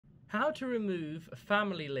How to remove a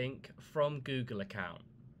family link from Google account.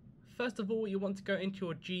 First of all, you want to go into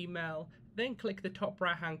your Gmail, then click the top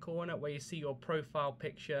right hand corner where you see your profile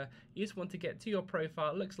picture. You just want to get to your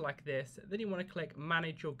profile, it looks like this. Then you want to click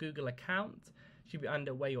manage your Google account, should be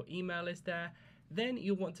under where your email is there. Then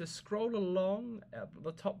you want to scroll along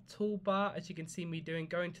the top toolbar, as you can see me doing,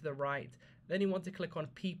 going to the right. Then you want to click on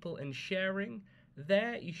people and sharing.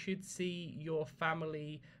 There you should see your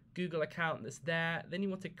family Google account that's there. Then you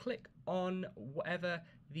want to click on whatever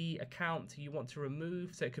the account you want to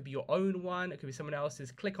remove. So it could be your own one, it could be someone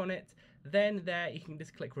else's. Click on it. Then there you can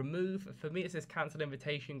just click remove. For me it says cancel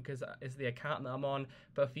invitation because it's the account that I'm on.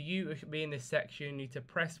 But for you, it should be in this section. You need to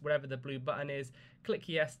press whatever the blue button is. Click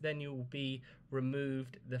yes, then you will be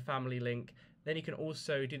removed the family link. Then you can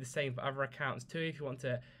also do the same for other accounts too. If you want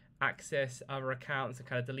to access other accounts and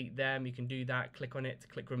kind of delete them, you can do that. Click on it,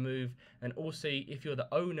 click remove. And also if you're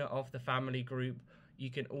the owner of the family group, you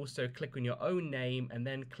can also click on your own name and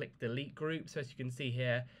then click delete group. So as you can see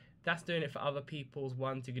here, that's doing it for other people's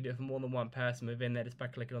ones. You can do it for more than one person within there just by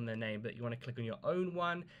clicking on their name, but you want to click on your own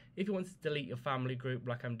one if you want to delete your family group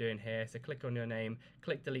like I'm doing here. So click on your name,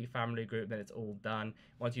 click delete family group, then it's all done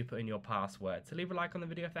once you put in your password. So leave a like on the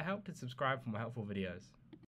video if that helped and subscribe for more helpful videos.